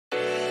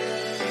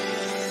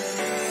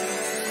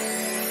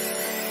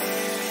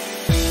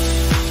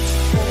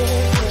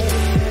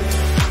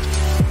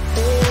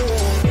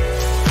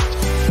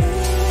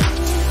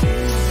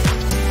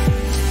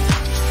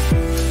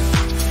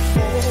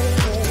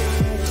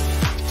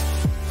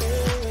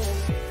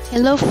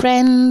Hello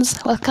friends,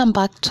 welcome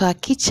back to our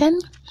kitchen.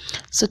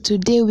 So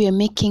today we are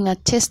making a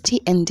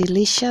tasty and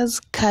delicious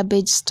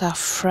cabbage stir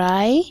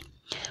fry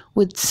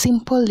with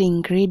simple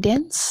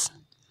ingredients.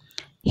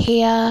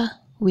 Here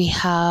we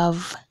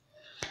have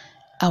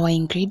our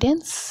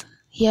ingredients.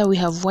 Here we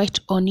have white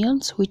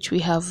onions, which we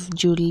have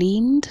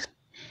juliened,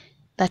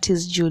 that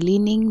is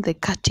juliening, the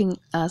cutting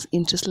us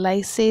into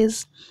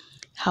slices.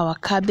 Our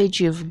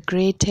cabbage we've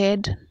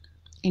grated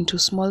into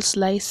small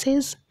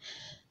slices.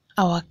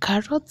 Our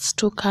carrots,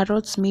 2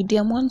 carrots,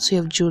 medium ones, we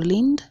have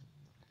juliened.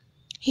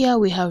 Here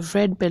we have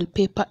red bell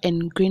pepper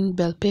and green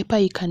bell pepper.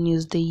 You can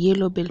use the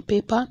yellow bell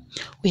pepper.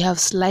 We have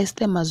sliced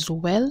them as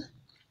well.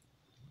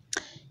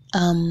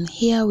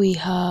 Here we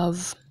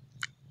have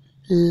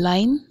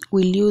lime.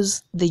 We'll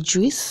use the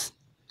juice.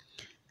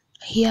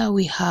 Here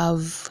we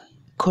have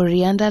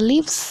coriander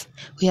leaves.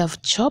 We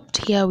have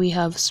chopped. Here we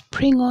have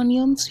spring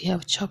onions. We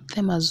have chopped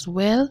them as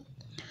well.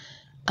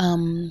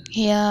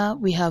 Here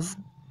we have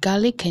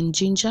garlic and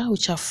ginger,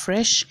 which are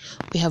fresh.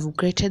 We have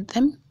grated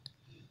them.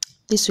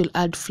 This will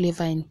add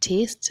flavor and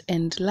taste.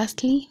 And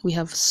lastly, we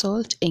have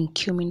salt and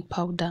cumin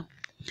powder.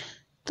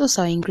 Those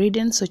are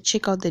ingredients, so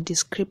check out the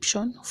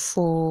description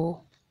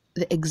for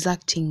the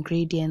exact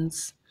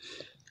ingredients.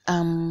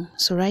 So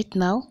right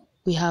now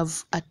we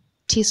have a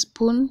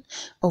teaspoon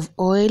of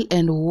oil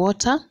and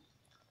water,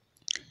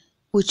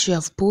 which we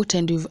have put,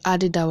 and we've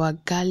added our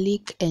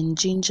garlic and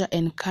ginger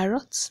and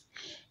carrots,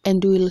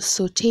 and we'll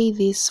saute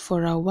this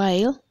for a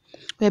while.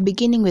 We're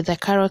beginning with the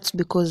carrots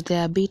because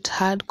they're a bit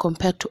hard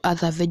compared to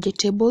other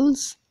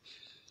vegetables.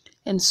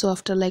 And so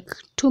after like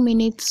 2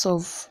 minutes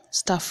of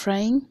stir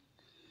frying,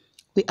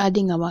 we're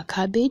adding our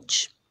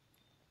cabbage.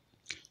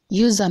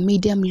 Use a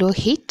medium-low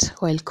heat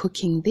while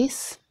cooking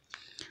this.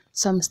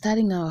 So I'm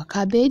stirring our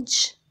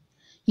cabbage.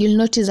 You'll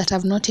notice that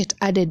I've not yet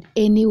added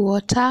any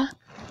water,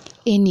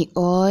 any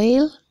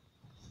oil.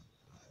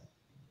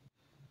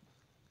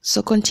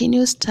 So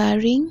continue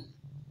stirring.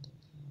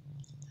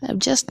 I've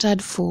just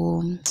stirred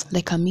for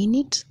like a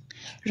minute.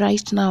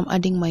 Right now I'm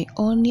adding my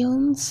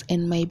onions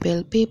and my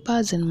bell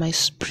peppers and my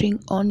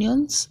spring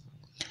onions.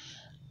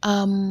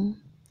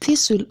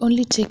 This will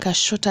only take a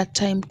shorter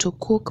time to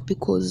cook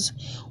because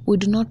we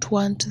do not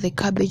want the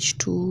cabbage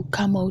to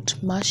come out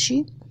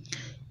mushy.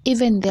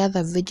 Even the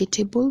other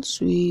vegetables,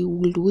 we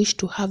will wish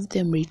to have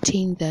them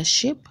retain their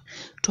shape,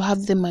 to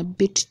have them a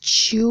bit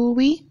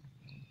chewy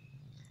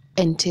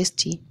and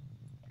tasty.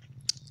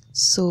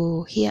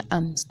 So here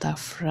I'm stir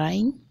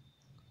frying.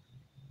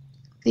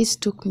 This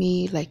took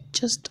me like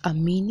just a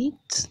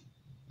minute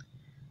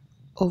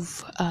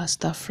of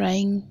stir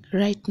frying.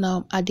 Right now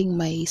I'm adding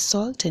my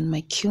salt and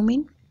my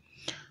cumin.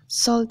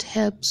 Salt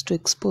helps to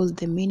expose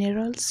the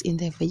minerals in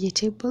the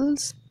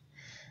vegetables,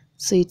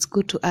 so it's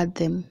good to add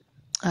them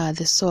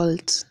the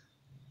salt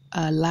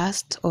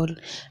last, or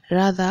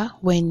rather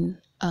when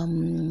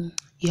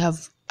you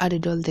have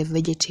added all the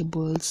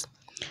vegetables.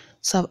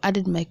 So I've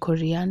added my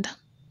coriander,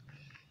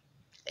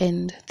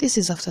 and this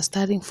is after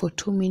stirring for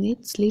 2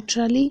 minutes.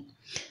 Literally,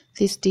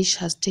 this dish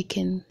has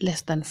taken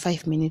less than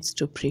 5 minutes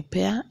to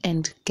prepare,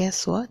 and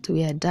guess what?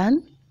 We are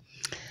done.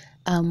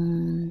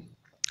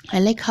 I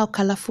like how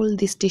colorful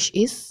this dish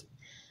is.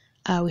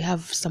 We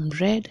have some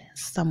red,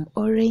 some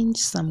orange,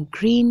 some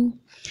green,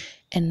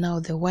 and now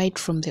the white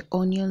from the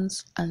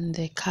onions and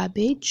the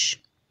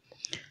cabbage.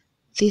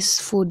 This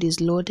food is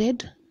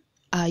loaded.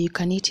 You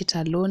can eat it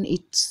alone,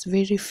 it's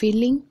very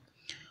filling,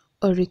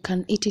 or you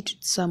can eat it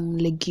with some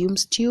legume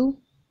stew.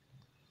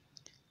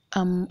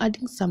 I'm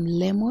adding some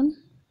lemon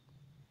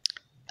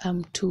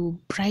to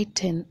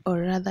brighten, or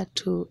rather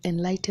to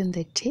enlighten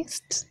the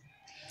taste.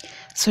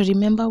 So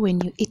remember, when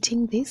you're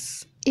eating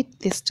this, eat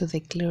this to the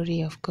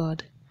glory of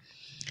God.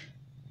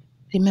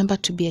 Remember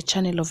to be a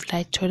channel of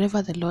light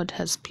wherever the Lord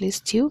has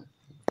placed you.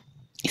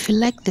 If you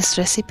like this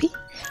recipe,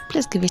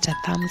 please give it a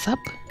thumbs up.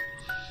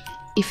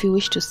 If you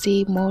wish to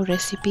see more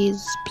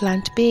recipes,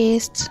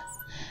 plant-based,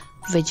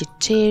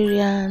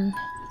 vegetarian,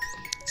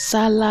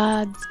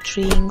 salads,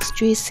 drinks,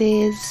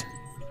 juices,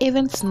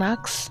 even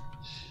snacks,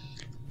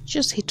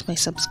 just hit my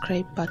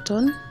subscribe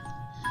button.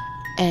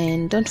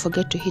 And don't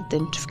forget to hit the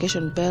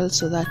notification bell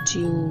so that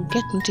you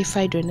get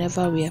notified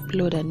whenever we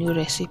upload a new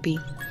recipe.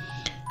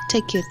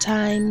 Take your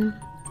time,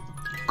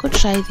 go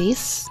try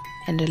this,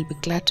 and I'll be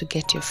glad to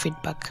get your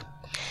feedback.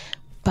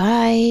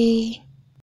 Bye.